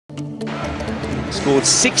Scored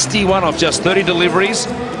 61 off just 30 deliveries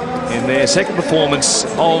in their second performance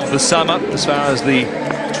of the summer as far as the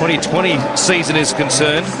 2020 season is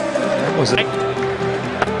concerned. That was it.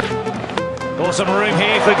 Awesome room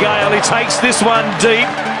here for Gayle. He takes this one deep.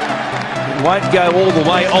 It won't go all the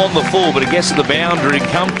way on the full, but it gets to the boundary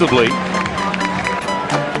comfortably.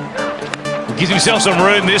 Gives himself some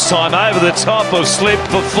room this time over the top of slip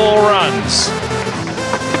for 4 runs.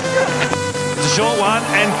 It's a short one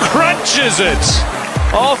and crunches it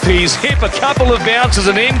off his hip. A couple of bounces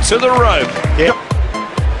and into the rope. Yep.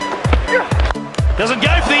 Doesn't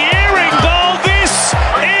go for the earring ball. This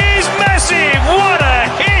is massive. What a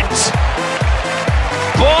hit.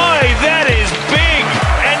 Boy, that is big.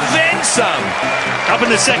 And then some. Up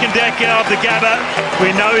in the second deck of the Gabba.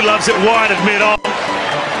 We know he loves it wide at mid-on.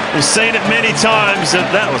 We've seen it many times, and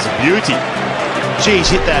that was a beauty.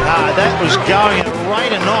 Geez, hit that hard. That was going at a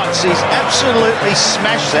rate of knots. He's absolutely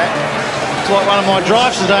smashed that. It's like one of my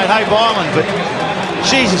drives today at Hope Island, but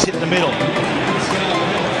geez, he's hit the middle.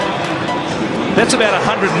 That's about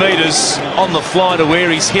 100 metres on the fly to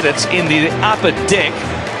where he's hit it in the upper deck.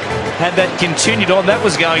 Had that continued on, that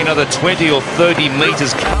was going another 20 or 30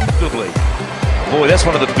 metres comfortably. Boy, that's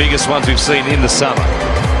one of the biggest ones we've seen in the summer.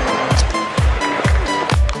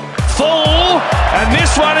 Full, and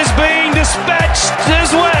this one is being dispatched as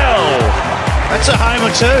well. That's a homer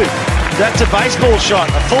too. That's a baseball shot,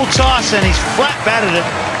 a full toss, and he's flat batted it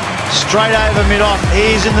straight over mid-off.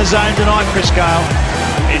 He's in the zone tonight, Chris Gayle.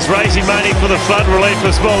 He's raising money for the flood relief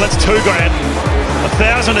as well. That's $2 grand,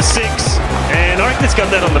 1,000 to 6, and I reckon it's got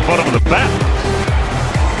that on the bottom of the bat.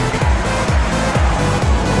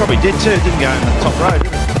 Probably did too. Didn't go in the top row, did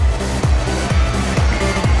it?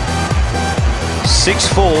 6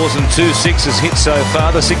 4s and 2 6s hit so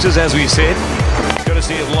far. The 6s, as we said, got to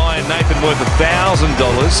see if Lion Nathan worth $1,000, and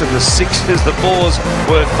the 6s, the 4s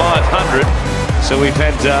worth $500. So we've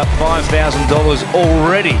had $5,000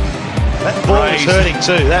 already. That ball is hurting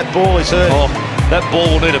too. That ball is hurting. Oh, that ball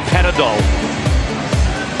will need a Panadol.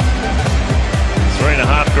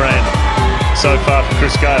 $3.5 grand so far for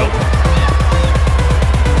Chris Gayle.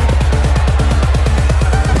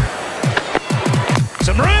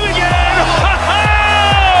 Some room again.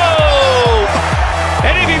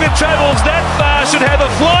 Anything that travels that far should have a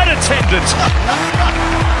flight attendant.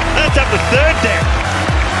 That's up the third deck.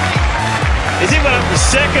 Is he went up the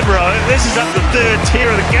second row? This is up the third tier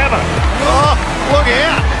of the Gabba. Oh, look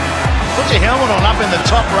out. Put your helmet on up in the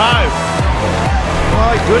top row.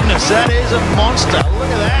 My goodness, that is a monster. Look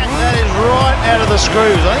at that. That is right out of the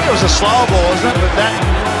screws. I think it was a slow ball, isn't it? But that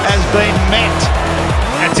has been met.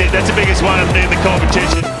 That's it. That's the biggest one in the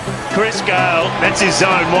competition. Chris Gayle, that's his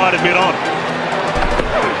zone wide and mid-on.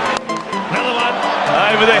 Another one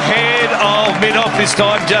over the head of mid-off this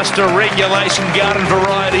time. Just a regulation garden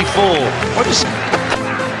variety 4.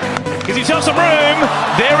 Gives himself some room.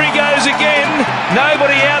 There he goes again.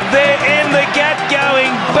 Nobody out there, and the gap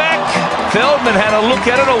going back. Feldman had a look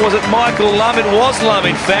at it, or was it Michael Lum? It was Lum,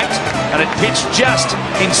 in fact, and it pitched just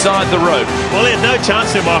inside the rope. Well, he had no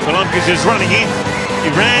chance to Michael Lum because he was running in. He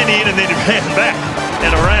ran in and then he ran back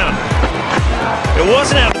and around. It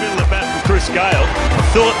wasn't out of the middle of the bat from Chris Gayle. I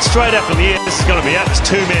thought straight up in the air, this is going to be out. There's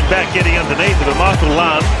 2 men back getting underneath it, but Michael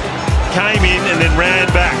Lum came in and then ran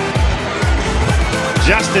back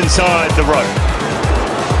just inside the rope.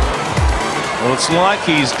 Well, it's like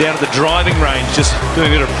he's down at the driving range, just doing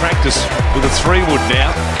a bit of practice with a 3-wood now.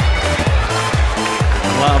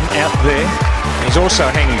 Lum out there. He's also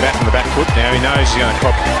hanging back on the back foot now. He knows he's going to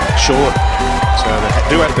crop short, so they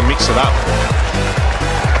do have to mix it up.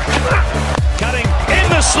 Cutting in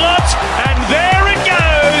the slot, and there it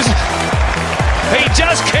goes. He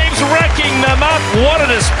just keeps racking them up. What a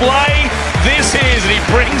display this is, and he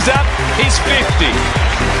brings up his 50.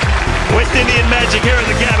 West Indian magic here at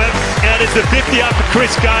the Gabba, and it's the 50 up for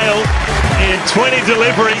Chris Gayle in 20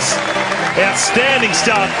 deliveries. Outstanding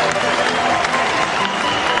stuff.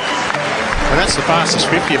 And that's the fastest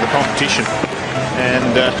 50 of the competition.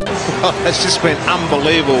 And well, it's just been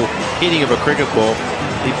unbelievable hitting of a cricket ball.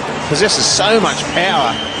 He possesses so much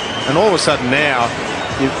power, and all of a sudden now,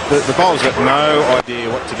 the bowler's got no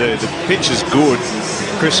idea what to do. The pitch is good.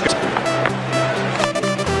 Chris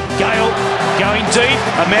Gayle going deep.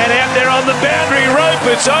 A man out there on the boundary rope.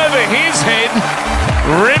 It's over his head.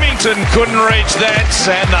 Remington couldn't reach that,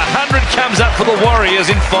 and the 100 comes up for the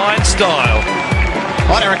Warriors in fine style.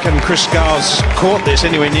 I don't reckon Chris Gayle's caught this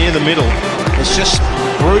anywhere near the middle. It's just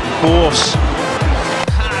brute force.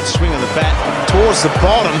 Hard swing of the bat towards the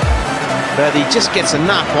bottom, but he just gets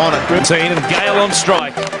enough on it. And Gayle on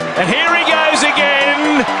strike. And here he goes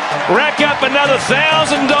again. Rack up another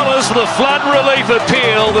 $1,000 for the flood relief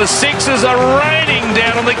appeal. The Sixers are raining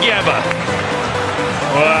down on the Gabba.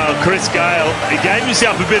 Well, Chris Gayle, he gave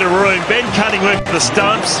himself a bit of room. Ben Cutting went for the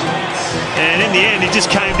stumps, and in the end, he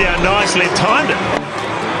just came down nicely and timed it.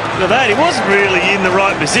 Look at that, he wasn't really in the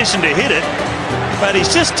right position to hit it, but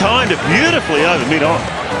he's just timed it beautifully over mid-on.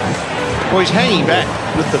 Well, he's hanging back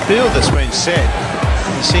with the field that's been set.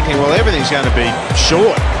 He's thinking, well, everything's going to be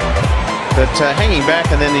short. But hanging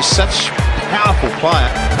back, and then he's such a powerful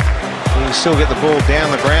player, he can still get the ball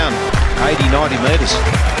down the ground, 80, 90 metres.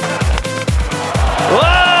 Oh,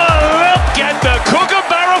 look at the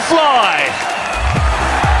kookaburra fly.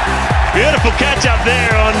 Beautiful catch up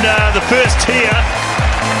there on the first tier.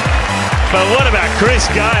 But what about Chris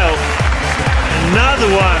Gayle? Another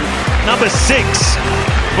one, number 6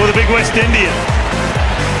 for the big West Indian.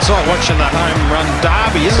 It's like watching the home run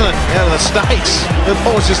derby, isn't it? Out of the States. The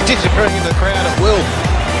ball's just disappearing in the crowd at will.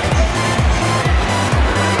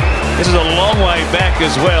 This is a long way back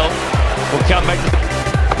as well. We'll come back.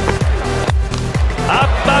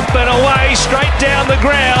 Up and away, straight down the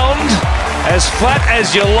ground. As flat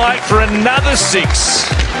as you like for another 6.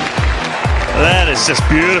 That is just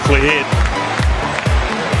beautifully hit.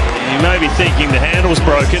 You may be thinking the handle's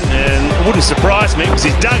broken, and it wouldn't surprise me because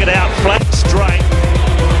he's dug it out flat, straight.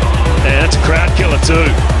 And it's a crowd killer too.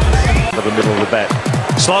 To the middle of the bat.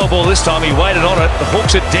 Slow ball this time, he waited on it,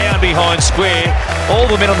 hooks it down behind square. All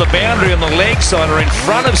the men on the boundary on the leg side are in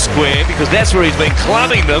front of square because that's where he's been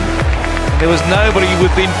clubbing them. There was nobody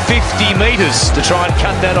within 50 metres to try and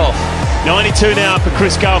cut that off. 92 now for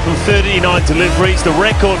Chris Gayle from 39 deliveries. The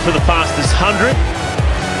record for the fastest 100.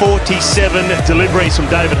 47 deliveries from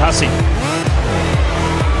David Hussey.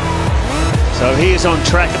 So he is on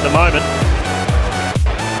track at the moment.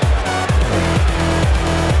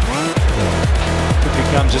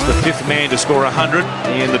 Becomes just the 5th man to score 100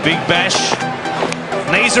 in the Big Bash.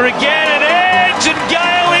 Neeser again, an edge, and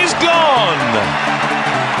Gayle is gone.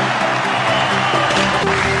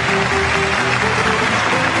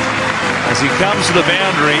 As he comes to the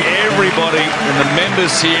boundary, everybody and the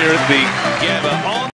members here at the Gabba on